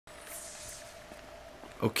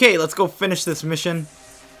Okay, let's go finish this mission.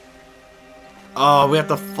 Oh, we have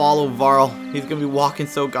to follow Varl. He's gonna be walking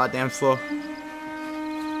so goddamn slow.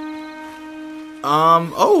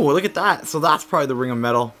 Oh, look at that. So that's probably the Ring of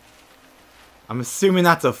Metal. I'm assuming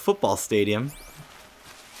that's a football stadium.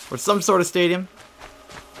 Or some sort of stadium.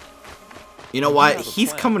 You know what?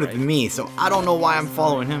 He's coming with me, so I don't know why I'm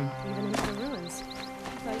following him. Even into the ruins.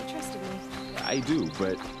 Thought you trusted me. I do,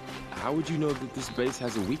 but how would you know that this base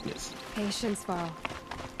has a weakness? Patience, Varl.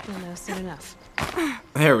 You'll know soon enough.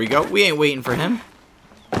 There we go. We ain't waiting for him.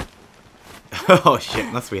 Oh shit,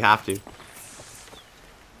 unless we have to. Up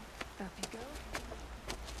you go.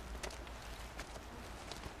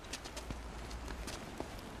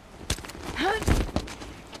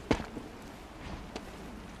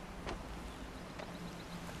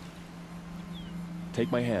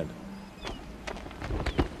 Take my hand.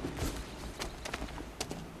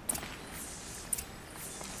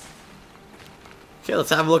 Okay, let's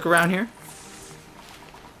have a look around here.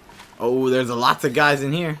 Oh, there's lots of guys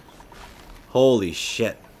in here. Holy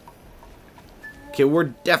shit. Okay, we're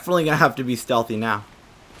definitely gonna have to be stealthy now.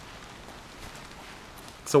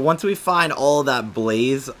 So once we find all that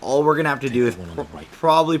blaze, all we're gonna have to do is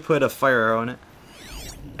probably put a fire arrow in it.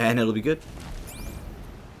 And it'll be good.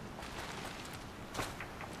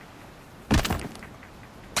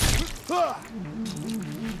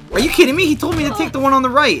 Are you kidding me? He told me to take the one on the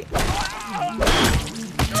right.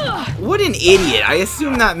 What an idiot. I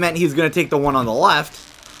assumed that meant he was going to take the one on the left.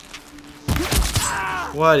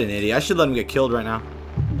 What an idiot. I should let him get killed right now.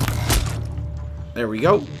 There we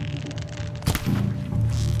go.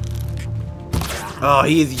 Oh,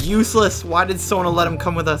 he is useless. Why did Sona let him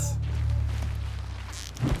come with us?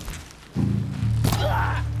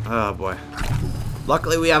 Oh, boy.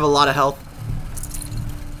 Luckily, we have a lot of health.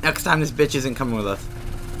 Next time, this bitch isn't coming with us.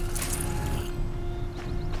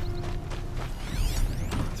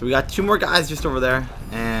 So we got 2 more guys just over there,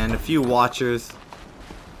 and a few watchers.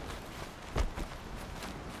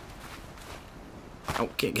 Oh,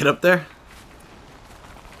 can't get up there.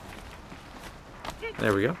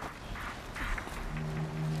 There we go.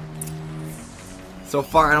 So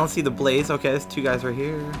far, I don't see the blaze. Okay, there's 2 guys right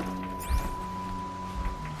here.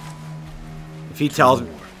 If he tells me...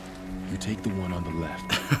 You take the one on the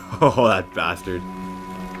left. Oh, that bastard.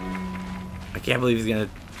 I can't believe he's gonna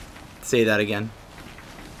say that again.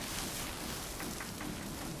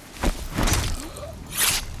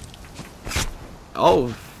 Oh,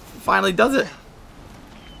 finally does it.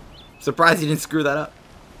 Surprised he didn't screw that up.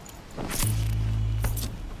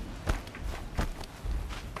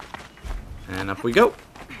 And up we go.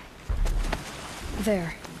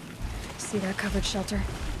 There. See that covered shelter?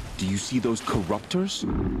 Do you see those corruptors?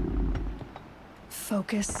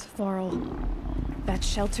 Focus, Varl. That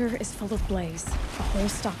shelter is full of blaze. A whole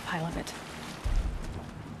stockpile of it.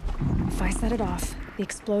 If I set it off, the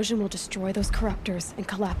explosion will destroy those corruptors and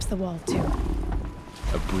collapse the wall, too.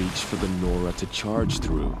 A breach for the Nora to charge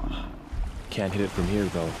through. Can't hit it from here,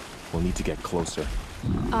 though. We'll need to get closer.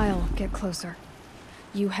 I'll get closer.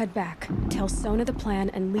 You head back, tell Sona the plan,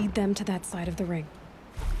 and lead them to that side of the ring.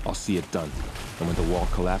 I'll see it done. And when the wall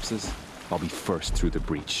collapses, I'll be first through the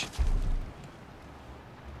breach.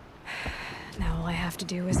 Now all I have to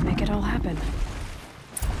do is make it all happen.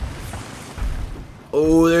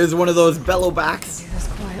 Oh, there's one of those bellow backs. Do this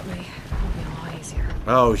quietly. It'll be a lot easier.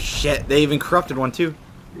 Oh shit, they even corrupted one too.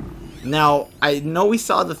 Now, I know we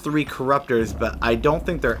saw the 3 corruptors, but I don't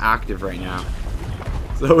think they're active right now.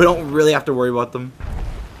 So we don't really have to worry about them.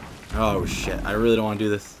 Oh shit, I really don't want to do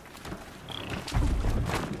this.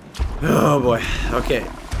 Oh boy, okay.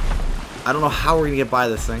 I don't know how we're gonna get by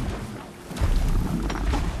this thing.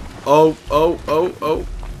 Oh, oh, oh, oh.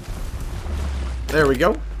 There we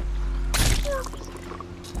go.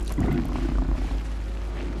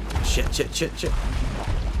 Shit, shit, shit, shit.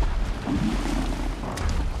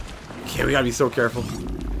 Okay, we gotta be so careful.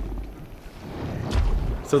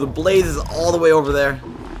 So the blaze is all the way over there.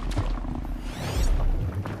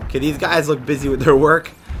 Okay, these guys look busy with their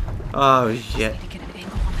work. Oh shit. To get an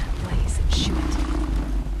angle on that blaze and shoot it.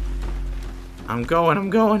 I'm going, I'm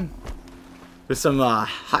going. There's some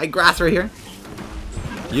high grass right here.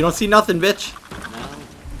 You don't see nothing, bitch.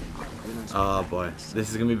 Oh boy, this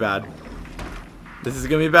is gonna be bad. This is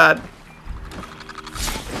gonna be bad.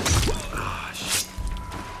 Oh shit.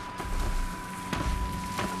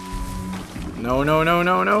 No, no, no,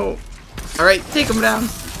 no, no. Alright, take him down.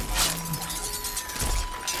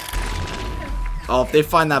 Oh, if they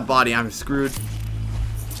find that body, I'm screwed.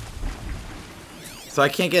 So I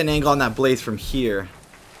can't get an angle on that blaze from here.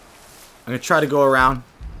 I'm gonna try to go around.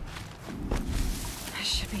 I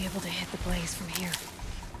should be able to hit the blaze from here.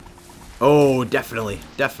 Oh, definitely.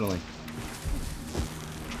 Definitely.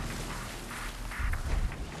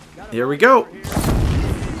 Here we go.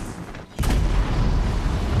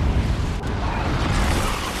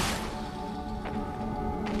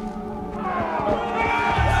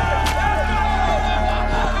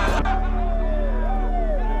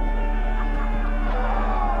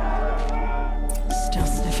 Still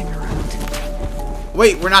sniffing around.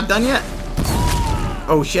 Wait, we're not done yet?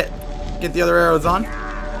 Oh shit. Get the other arrows on.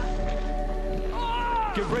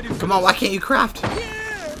 Come on, why can't you craft?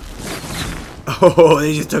 Oh,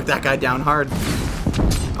 they just took that guy down hard.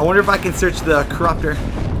 I wonder if I can search the corruptor.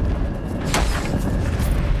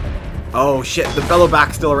 Oh shit, the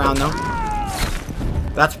bellowback's still around though.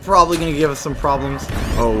 That's probably gonna give us some problems.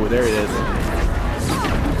 Oh, there it is.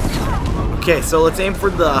 Okay, so let's aim for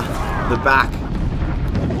the back.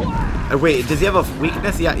 Wait, does he have a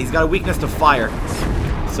weakness? Yeah, he's got a weakness to fire.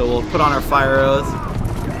 So we'll put on our fire arrows.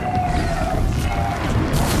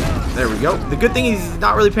 There we go. The good thing is he's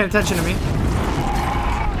not really paying attention to me.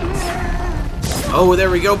 Oh, there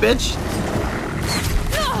we go, bitch.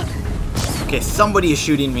 Okay, somebody is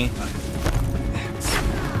shooting me.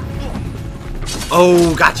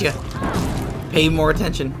 Oh, gotcha. Pay more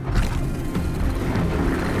attention.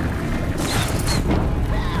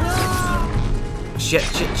 Shit,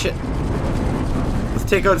 shit, shit. Let's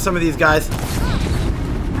take out some of these guys.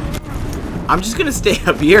 I'm just gonna stay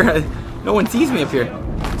up here. No one sees me up here.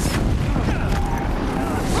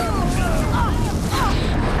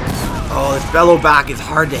 Oh, this bellowback is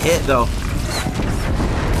hard to hit, though.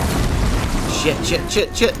 Shit, shit,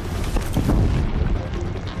 shit, shit.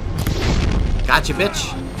 Gotcha,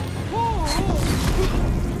 bitch.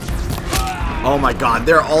 Oh my god,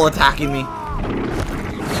 they're all attacking me.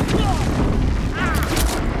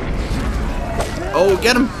 Oh,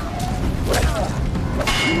 get him.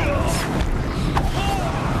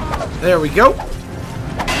 There we go.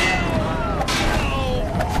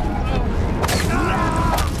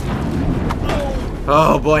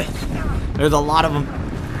 Oh boy, there's a lot of them.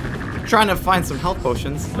 I'm trying to find some health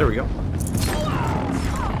potions. There we go.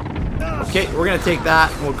 Okay, we're gonna take that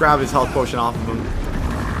and we'll grab his health potion off of him.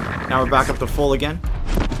 Now we're back up to full again.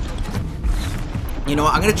 You know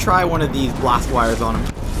what? I'm gonna try one of these blast wires on him.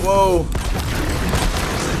 Whoa.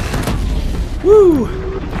 Woo.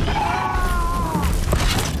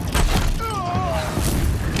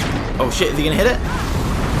 Oh shit, is he gonna hit it?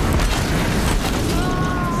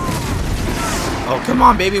 Oh, come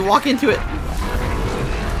on, baby, walk into it.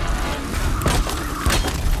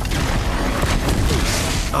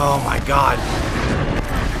 Oh my god.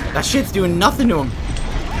 That shit's doing nothing to him.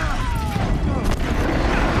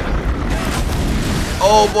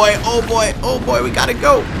 Oh boy, oh boy, oh boy, we gotta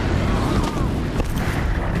go.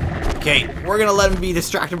 Okay, we're gonna let him be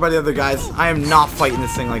distracted by the other guys. I am not fighting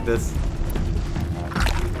this thing like this.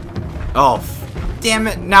 Oh, damn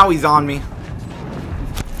it, now he's on me.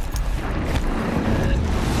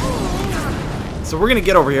 So we're gonna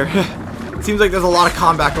get over here. Seems like there's a lot of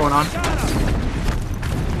combat going on.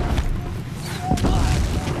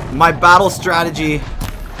 My battle strategy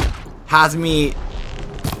has me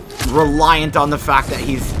reliant on the fact that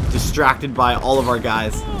he's distracted by all of our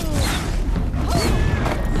guys.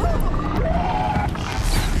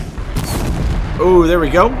 Oh, there we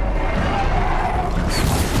go.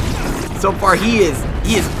 So far he is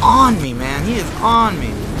on me, man. He is on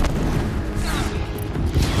me.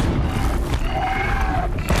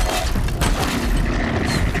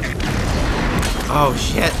 Oh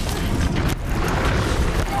shit.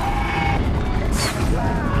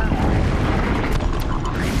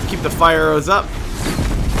 Keep the fire arrows up.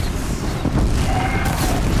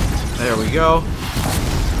 There we go.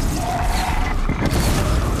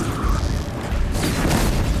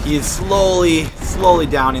 He is slowly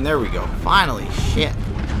downing. There we go. Finally, shit.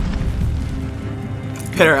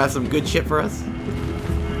 Better have some good shit for us.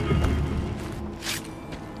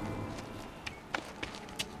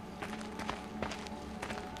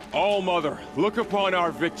 All Mother, look upon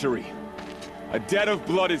our victory. A debt of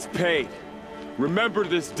blood is paid. Remember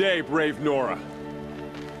this day, brave Nora.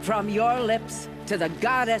 From your lips to the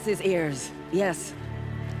goddess's ears. Yes,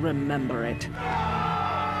 remember it.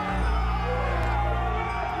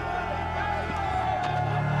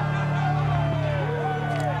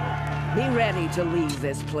 Be ready to leave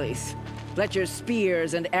this place. Let your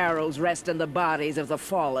spears and arrows rest in the bodies of the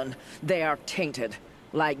fallen. They are tainted,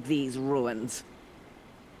 like these ruins.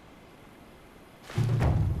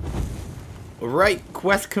 Alright,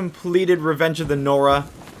 quest completed, Revenge of the Nora.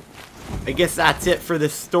 I guess that's it for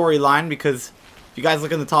this storyline, because if you guys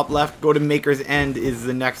look in the top left, go to Maker's End is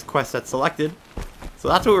the next quest that's selected. So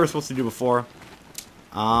that's what we were supposed to do before.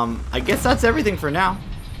 I guess that's everything for now.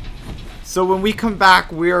 So when we come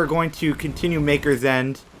back, we are going to continue Maker's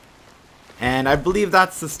End. And I believe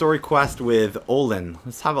that's the story quest with Olin.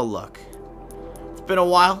 Let's have a look. It's been a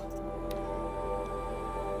while.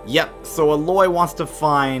 Yep, so Aloy wants to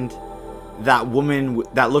find that woman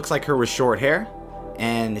that looks like her with short hair.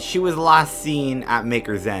 And she was last seen at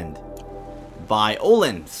Maker's End by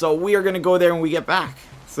Olin. So we are going to go there when we get back.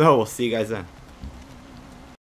 So we'll see you guys then.